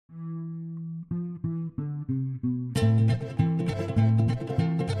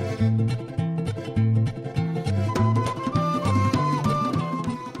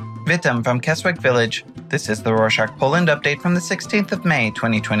Witam from Keswick Village. This is the Rorshok Poland update from the 16th of May,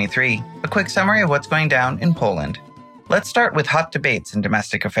 2023. A quick summary of what's going down in Poland. Let's start with hot debates in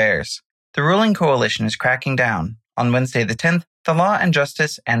domestic affairs. The ruling coalition is cracking down. On Wednesday the 10th, the Law and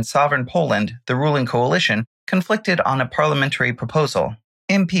Justice and Sovereign Poland, the ruling coalition, conflicted on a parliamentary proposal.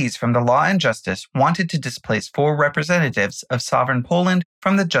 MPs from the Law and Justice wanted to displace 4 representatives of Sovereign Poland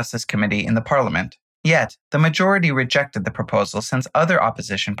from the Justice Committee in the parliament. Yet, the majority rejected the proposal since other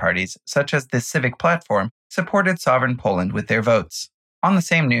opposition parties, such as the Civic Platform, supported Sovereign Poland with their votes. On the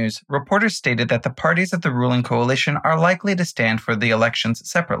same news, reporters stated that the parties of the ruling coalition are likely to stand for the elections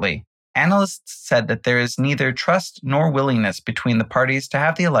separately. Analysts said that there is neither trust nor willingness between the parties to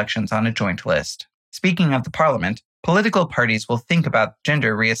have the elections on a joint list. Speaking of the parliament, political parties will think about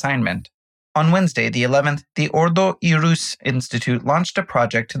gender reassignment. On Wednesday, the 11th, the Ordo I Rus Institute launched a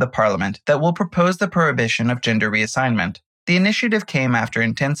project to the parliament that will propose the prohibition of gender reassignment. The initiative came after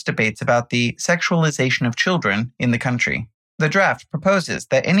intense debates about the sexualization of children in the country. The draft proposes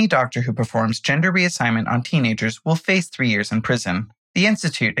that any doctor who performs gender reassignment on teenagers will face 3 years in prison. The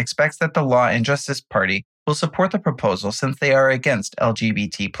institute expects that the Law and Justice Party will support the proposal since they are against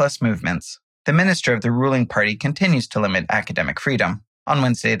LGBT+ movements. The minister of the ruling party continues to limit academic freedom. On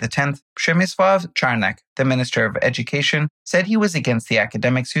Wednesday the 10th, Przemysław Czarnek, the Minister of Education, said he was against the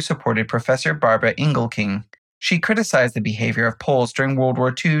academics who supported Professor Barbara Engelking. She criticized the behavior of Poles during World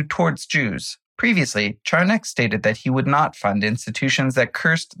War II towards Jews. Previously, Czarnek stated that he would not fund institutions that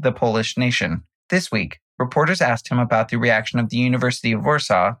cursed the Polish nation. This week, reporters asked him about the reaction of the University of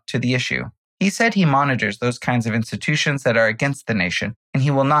Warsaw to the issue. He said he monitors those kinds of institutions that are against the nation, and he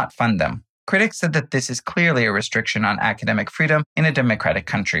will not fund them. Critics said that this is clearly a restriction on academic freedom in a democratic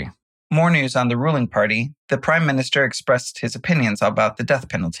country. More news on the ruling party. The Prime Minister expressed his opinions about the death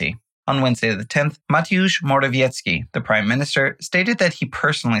penalty. On Wednesday the 10th, Mateusz Morawiecki, the Prime Minister, stated that he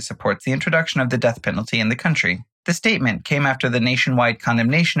personally supports the introduction of the death penalty in the country. The statement came after the nationwide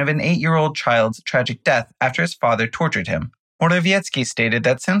condemnation of an 8-year-old child's tragic death after his father tortured him. Morawiecki stated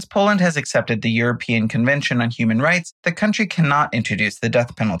that since Poland has accepted the European Convention on Human Rights, the country cannot introduce the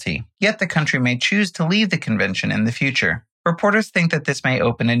death penalty. Yet the country may choose to leave the convention in the future. Reporters think that this may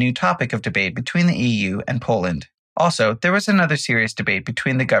open a new topic of debate between the EU and Poland. Also, there was another serious debate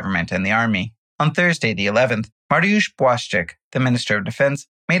between the government and the army. On Thursday the 11th, Mariusz Błaszczyk, the Minister of Defense,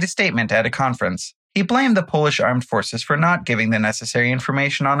 made a statement at a conference. He blamed the Polish armed forces for not giving the necessary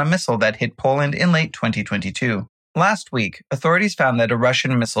information on a missile that hit Poland in late 2022. Last week, authorities found that a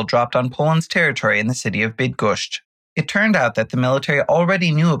Russian missile dropped on Poland's territory in the city of Bydgoszcz. It turned out that the military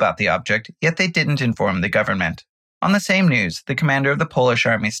already knew about the object, yet they didn't inform the government. On the same news, the commander of the Polish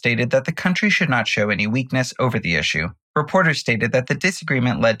army stated that the country should not show any weakness over the issue. Reporters stated that the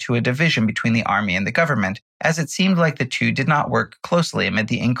disagreement led to a division between the army and the government, as it seemed like the two did not work closely amid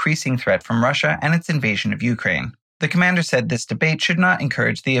the increasing threat from Russia and its invasion of Ukraine. The commander said this debate should not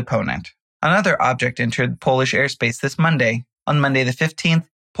encourage the opponent. Another object entered Polish airspace this Monday. On Monday the 15th,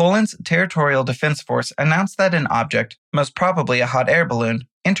 Poland's Territorial Defense Force announced that an object, most probably a hot air balloon,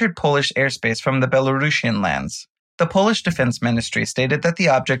 entered Polish airspace from the Belarusian lands. The Polish Defense Ministry stated that the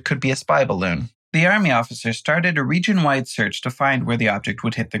object could be a spy balloon. The army officers started a region-wide search to find where the object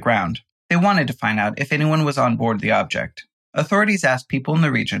would hit the ground. They wanted to find out if anyone was on board the object. Authorities asked people in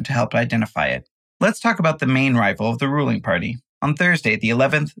the region to help identify it. Let's talk about the main rival of the ruling party. On Thursday, the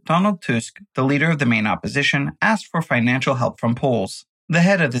 11th, Donald Tusk, the leader of the main opposition, asked for financial help from Poles. The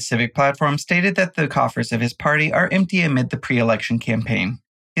head of the Civic Platform stated that the coffers of his party are empty amid the pre-election campaign.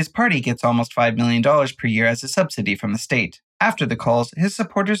 His party gets almost $5 million per year as a subsidy from the state. After the calls, his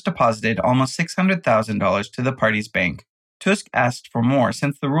supporters deposited almost $600,000 to the party's bank. Tusk asked for more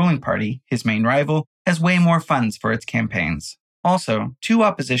since the ruling party, his main rival, has way more funds for its campaigns. Also, 2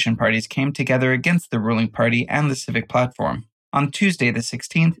 opposition parties came together against the ruling party and the Civic Platform. On Tuesday the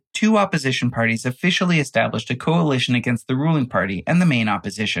 16th, 2 opposition parties officially established a coalition against the ruling party and the main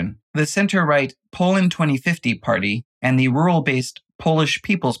opposition. The center-right Poland 2050 party and the rural-based Polish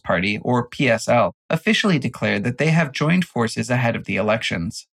People's Party, or PSL, officially declared that they have joined forces ahead of the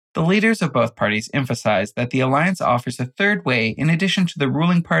elections. The leaders of both parties emphasized that the alliance offers a third way in addition to the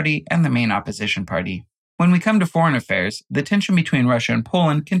ruling party and the main opposition party. When we come to foreign affairs, the tension between Russia and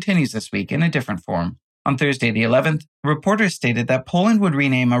Poland continues this week in a different form. On Thursday the 11th, reporters stated that Poland would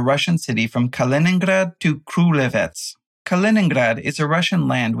rename a Russian city from Kaliningrad to Królewec. Kaliningrad is a Russian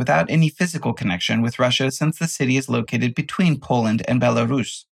land without any physical connection with Russia since the city is located between Poland and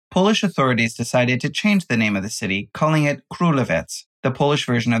Belarus. Polish authorities decided to change the name of the city, calling it Królewec, the Polish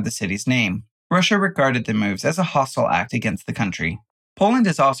version of the city's name. Russia regarded the moves as a hostile act against the country. Poland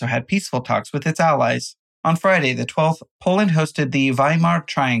has also had peaceful talks with its allies. On Friday, the 12th, Poland hosted the Weimar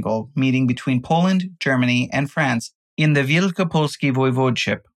Triangle meeting between Poland, Germany, and France in the Wielkopolski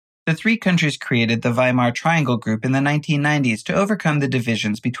Voivodeship. The three countries created the Weimar Triangle Group in the 1990s to overcome the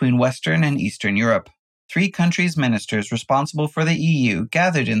divisions between Western and Eastern Europe. Three countries' ministers responsible for the EU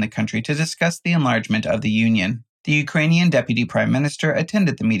gathered in the country to discuss the enlargement of the Union. The Ukrainian Deputy Prime Minister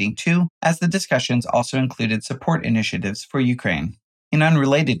attended the meeting too, as the discussions also included support initiatives for Ukraine. In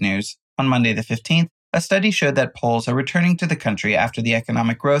unrelated news, on Monday the 15th, a study showed that Poles are returning to the country after the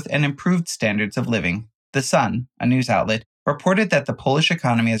economic growth and improved standards of living. The Sun, a news outlet, reported that the Polish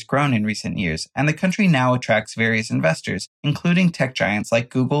economy has grown in recent years, and the country now attracts various investors, including tech giants like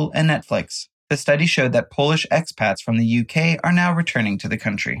Google and Netflix. The study showed that Polish expats from the UK are now returning to the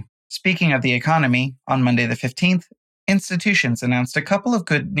country. Speaking of the economy, on Monday the 15th, institutions announced a couple of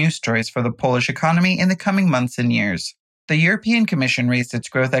good news stories for the Polish economy in the coming months and years. The European Commission raised its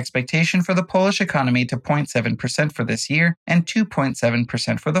growth expectation for the Polish economy to 0.7% for this year and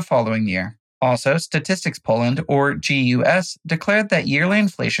 2.7% for the following year. Also, Statistics Poland, or GUS, declared that yearly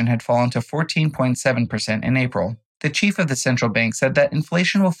inflation had fallen to 14.7% in April. The chief of the central bank said that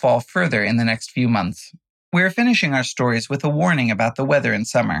inflation will fall further in the next few months. We are finishing our stories with a warning about the weather in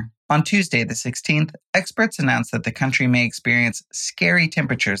summer. On Tuesday, the 16th, experts announced that the country may experience scary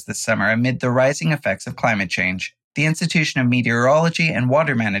temperatures this summer amid the rising effects of climate change. The Institution of Meteorology and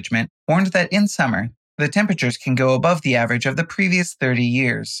Water Management warned that in summer, the temperatures can go above the average of the previous 30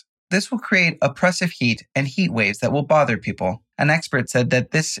 years. This will create oppressive heat and heat waves that will bother people. An expert said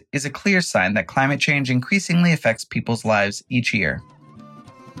that this is a clear sign that climate change increasingly affects people's lives each year.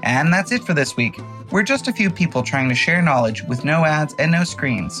 And that's it for this week. We're just a few people trying to share knowledge with no ads and no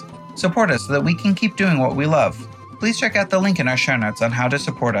screens. Support us so that we can keep doing what we love. Please check out the link in our show notes on how to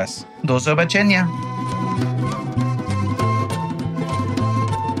support us. Do zobaczenia!